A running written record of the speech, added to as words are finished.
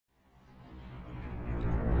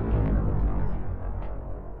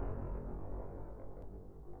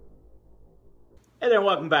Hey there,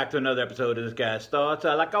 welcome back to another episode of This Guy's Thoughts.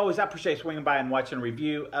 Like always, I appreciate swinging by and watching a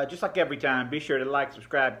review. Just like every time, be sure to like,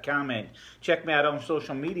 subscribe, comment. Check me out on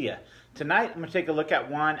social media. Tonight, I'm going to take a look at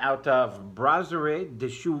one out of Brasserie de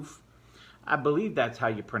Chouffe. I believe that's how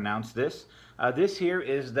you pronounce this. This here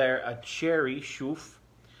is their Cherry CHOUFFE.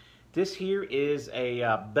 This here is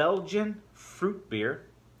a Belgian fruit beer.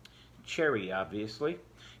 Cherry, obviously.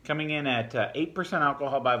 Coming in at 8%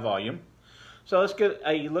 alcohol by volume. So let's get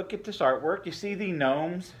a look at this artwork. You see the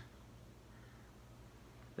gnomes.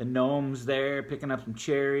 The gnomes there picking up some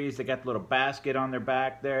cherries. They got the little basket on their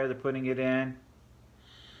back there. They're putting it in. And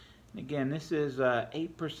again, this is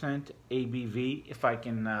 8% ABV. If I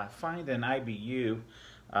can find an IBU,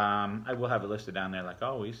 I will have it listed down there like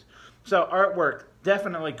always. So artwork,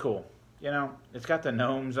 definitely cool. You know, it's got the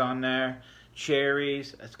gnomes on there.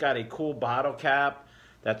 Cherries. It's got a cool bottle cap.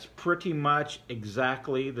 That's pretty much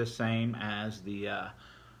exactly the same as the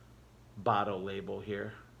bottle label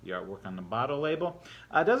here. The artwork on the bottle label.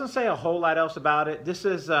 Doesn't say a whole lot else about it. This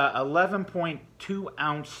is a 11.2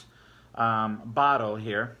 ounce bottle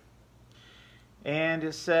here. And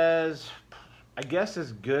it says, I guess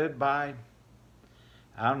it's good by,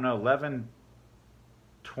 I don't know, 11,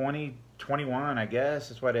 20, 21, I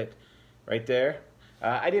guess. Is what it, right there.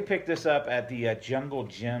 I did pick this up at the Jungle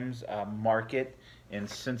Gyms market in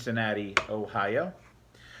Cincinnati, Ohio.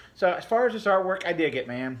 So as far as this artwork, I dig it,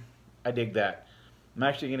 man. I dig that. I'm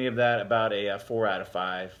actually going to give that about a 4 out of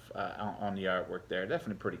 5 on the artwork there.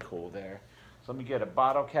 Definitely pretty cool there. So let me get a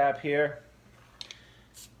bottle cap here.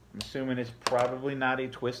 I'm assuming it's probably not a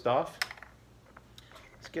twist off.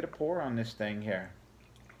 Let's get a pour on this thing here.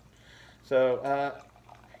 So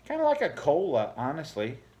kind of like a cola,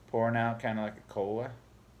 honestly. Pouring out kind of like a cola.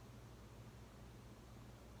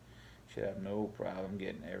 Should have no problem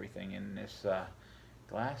getting everything in this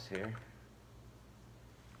glass here.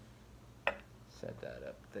 Set that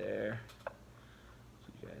up there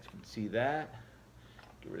so you guys can see that.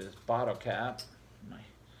 Get rid of this bottle cap. My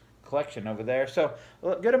collection over there. So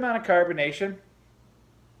a good amount of carbonation.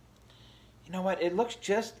 You know what? It looks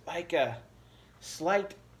just like a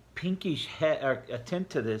slight pinkish head, or a tint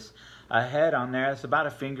to this head on there. It's about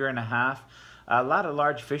a finger and a half. A lot of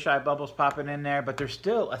large fisheye bubbles popping in there, but there's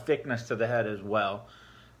still a thickness to the head as well.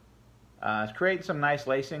 It's creating some nice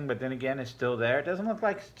lacing, but then again, it's still there. It doesn't look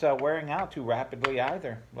like it's wearing out too rapidly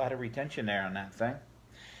either. A lot of retention there on that thing.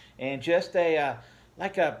 And just a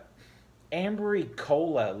like a ambery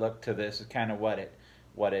cola look to this is kind of what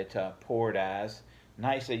it poured as.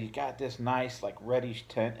 Nice that you got this nice like reddish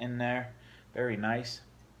tint in there. Very nice.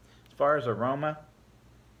 As far as aroma,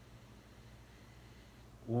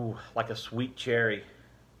 ooh, like a sweet cherry.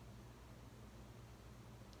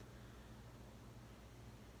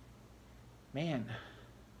 Man,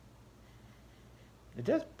 it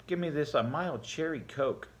does give me this mild cherry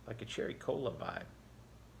Coke, like a cherry cola vibe.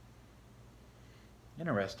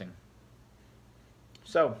 Interesting.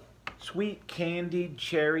 So, sweet candied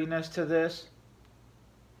cherryness to this.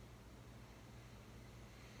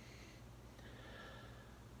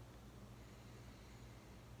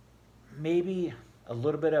 Maybe a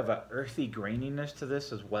little bit of a earthy graininess to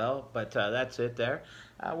this as well, but that's it there.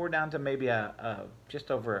 We're down to maybe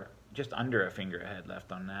just under a finger ahead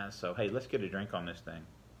left on that. So hey, let's get a drink on this thing.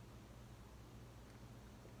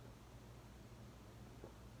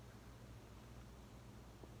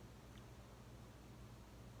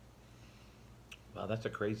 Wow, that's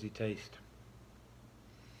a crazy taste.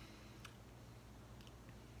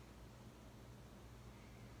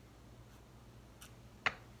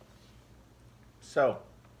 So,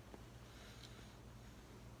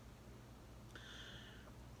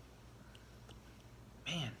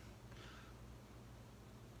 man,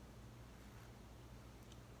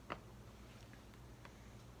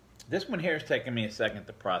 this one here is taking me a second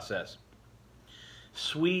to process.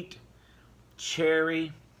 Sweet,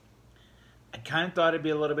 cherry. I kind of thought it'd be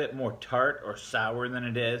a little bit more tart or sour than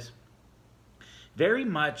it is. Very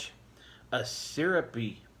much a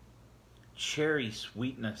syrupy cherry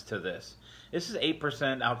sweetness to this. This is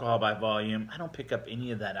 8% alcohol by volume. I don't pick up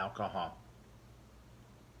any of that alcohol.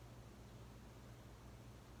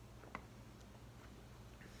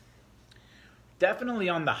 Definitely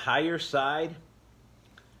on the higher side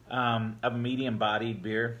of a medium-bodied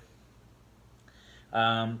beer.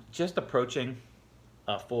 Just approaching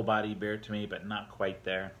a full-bodied beer to me, but not quite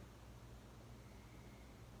there.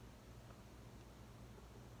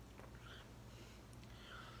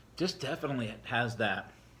 Just definitely has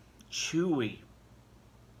that chewy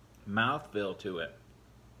mouthfeel to it.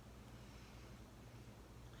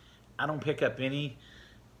 I don't pick up any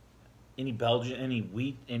Belgian, any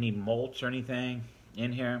wheat, any malts or anything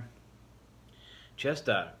in here. just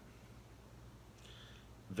a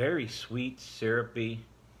very sweet, syrupy,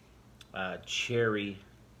 cherry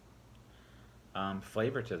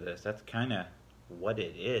flavor to this. That's kind of what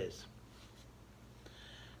it is.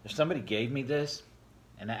 If somebody gave me this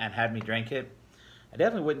and had me drink it, I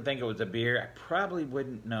definitely wouldn't think it was a beer. I probably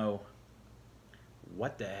wouldn't know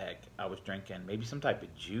what the heck I was drinking. Maybe some type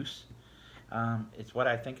of juice. It's what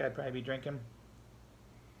I think I'd probably be drinking.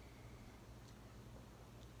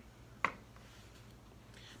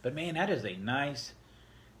 But man, that is a nice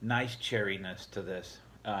cherryness to this.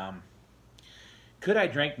 Could I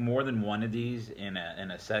drink more than one of these in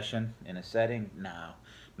a session, in a setting? No,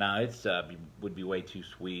 it's would be way too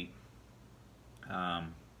sweet.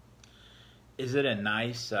 Is it a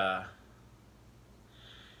nice,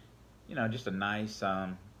 you know, just a nice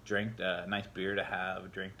drink, nice beer to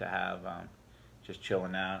have, drink to have, just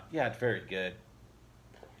chilling out? Yeah, it's very good.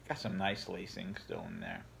 Got some nice lacing still in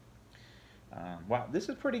there. Wow, this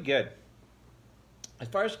is pretty good. As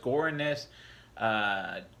far as scoring this,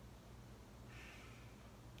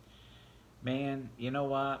 man, you know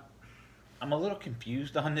what? I'm a little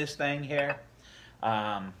confused on this thing here.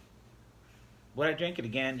 Would I drink it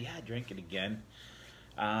again? Yeah, I'd drink it again.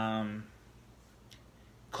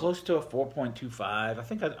 Close to a 4.25. I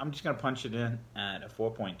think I'm just going to punch it in at a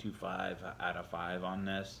 4.25 out of 5 on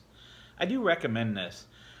this. I do recommend this.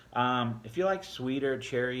 If you like sweeter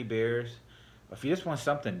cherry beers, or if you just want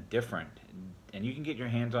something different, and you can get your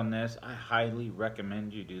hands on this, I highly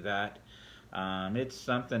recommend you do that. It's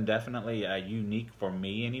something definitely unique for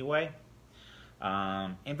me anyway.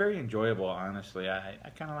 And very enjoyable, honestly. I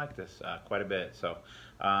kind of like this quite a bit. So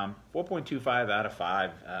 4.25 out of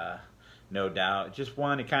 5, no doubt. Just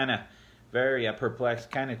one, it kind of very perplexed,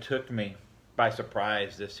 kind of took me by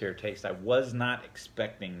surprise, this here taste. I was not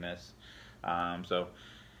expecting this. So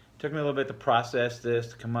it took me a little bit to process this,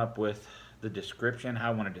 to come up with the description, how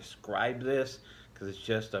I want to describe this, because it's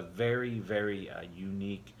just a very, very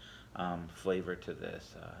unique flavor to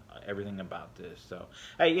this, everything about this. So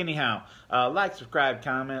hey, anyhow, like, subscribe,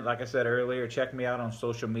 comment. Like I said earlier, check me out on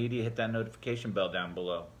social media, hit that notification bell down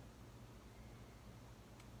below.